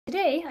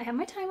today I have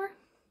my timer.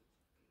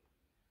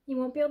 You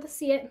won't be able to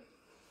see it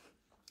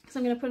because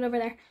I'm going to put it over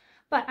there.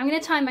 But I'm going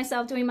to time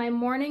myself doing my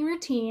morning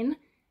routine,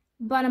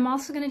 but I'm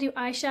also going to do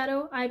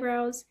eyeshadow,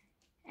 eyebrows,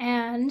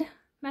 and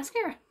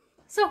mascara.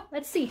 So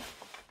let's see.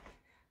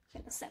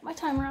 I'm going to set my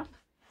timer up.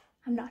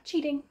 I'm not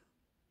cheating.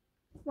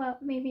 Well,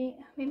 maybe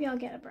I'll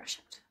get a brush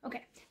out.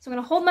 Okay, so I'm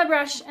going to hold my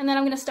brush and then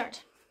I'm going to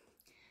start.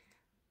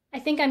 I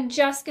think I'm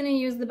just going to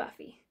use the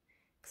Buffy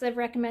because I've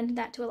recommended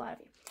that to a lot of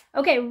you.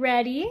 Okay,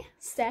 ready,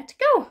 set,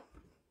 go.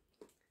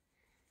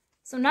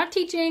 So I'm not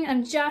teaching,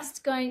 I'm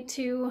just going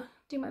to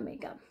do my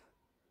makeup.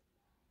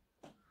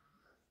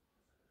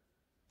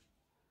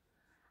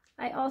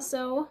 I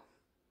also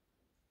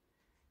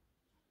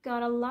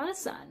got a lot of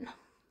sun,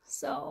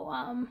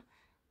 so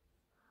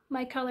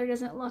my color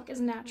doesn't look as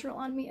natural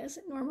on me as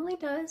it normally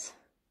does.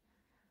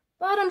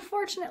 But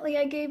unfortunately,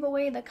 I gave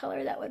away the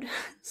color that would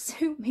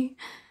suit me.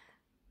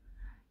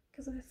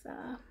 Because with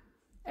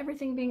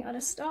everything being out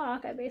of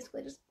stock, I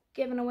basically just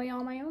given away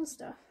all my own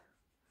stuff.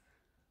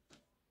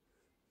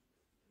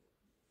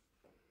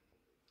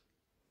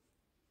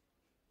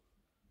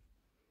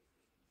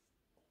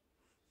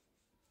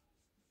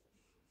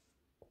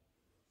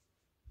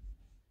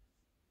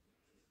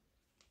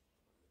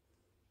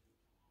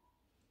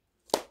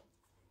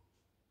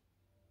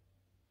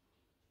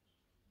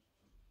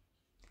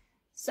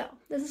 So,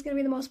 this is going to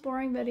be the most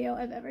boring video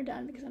I've ever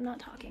done because I'm not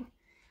talking.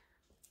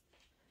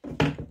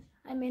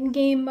 I'm in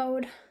game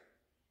mode.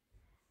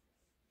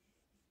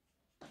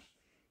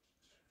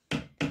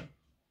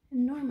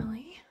 And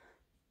normally,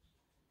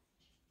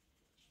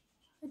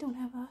 I don't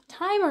have a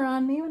timer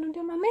on me when I'm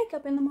doing my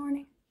makeup in the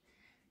morning.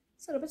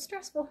 It's a little bit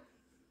stressful.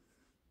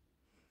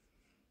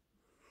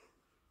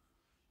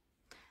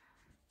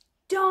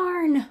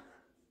 Darn!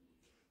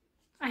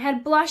 I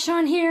had blush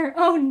on here.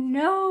 Oh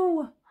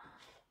no!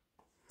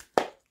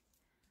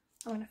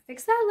 I'm gonna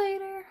fix that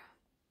later.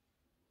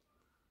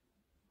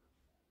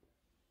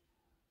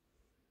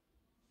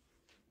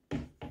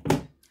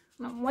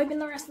 I'm wiping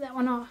the rest of that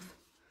one off.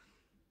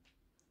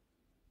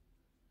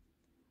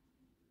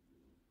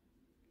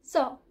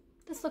 So,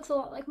 this looks a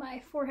lot like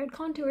my forehead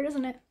contour,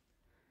 doesn't it?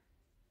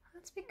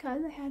 That's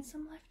because I had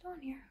some left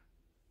on here.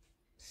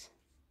 Oops.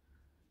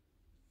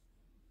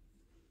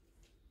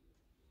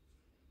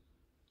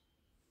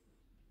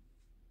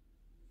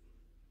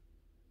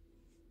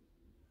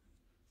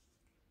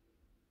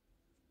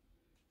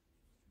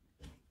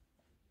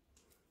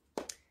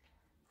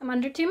 I'm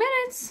under 2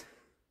 minutes.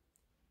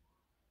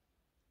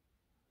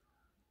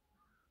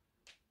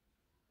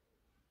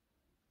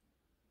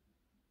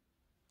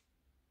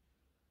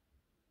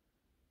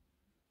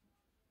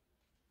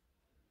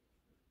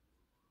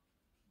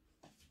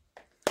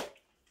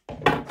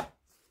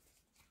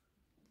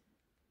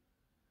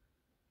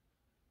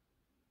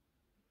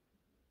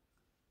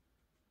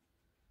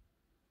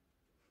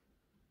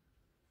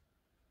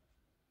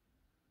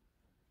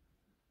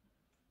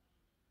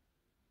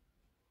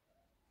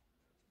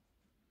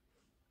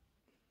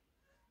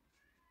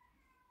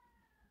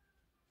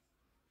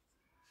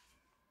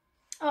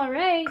 All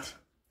right,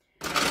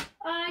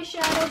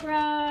 eyeshadow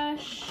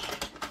brush,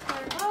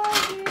 where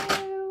are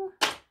you?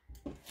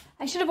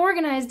 I should have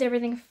organized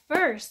everything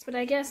first, but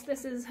I guess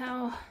this is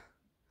how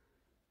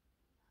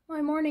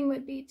my morning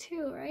would be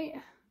too, right?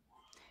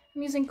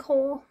 I'm using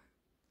kohl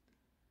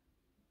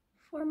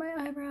for my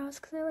eyebrows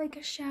because I like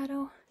a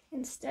shadow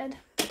instead.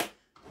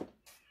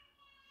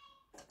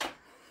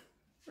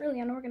 Really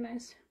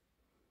unorganized.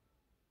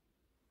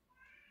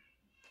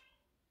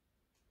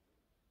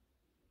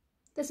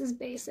 This is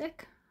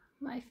basic,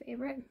 my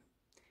favorite.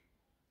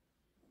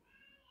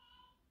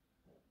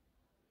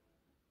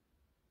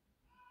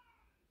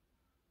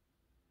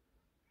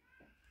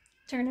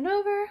 Turn it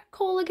over,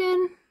 kohl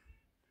again.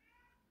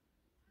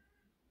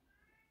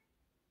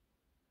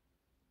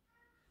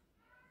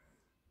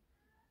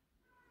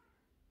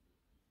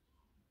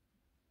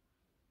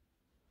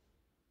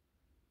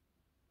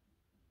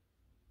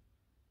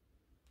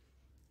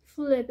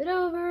 Flip it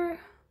over.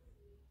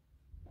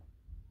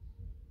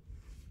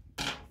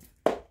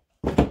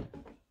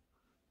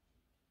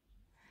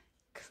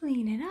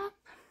 Clean it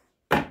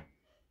up.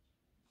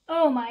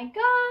 Oh my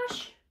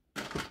gosh!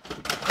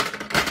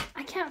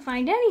 I can't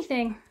find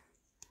anything.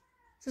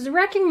 This is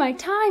wrecking my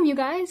time, you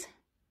guys.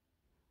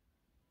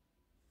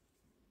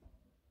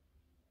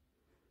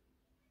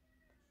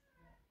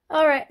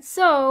 Alright,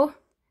 so,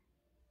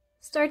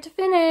 start to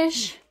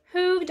finish.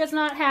 Who does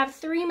not have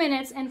 3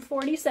 minutes and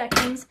 40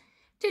 seconds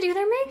to do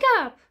their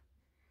makeup?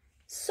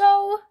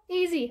 So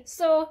easy,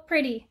 so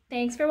pretty.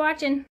 Thanks for watching.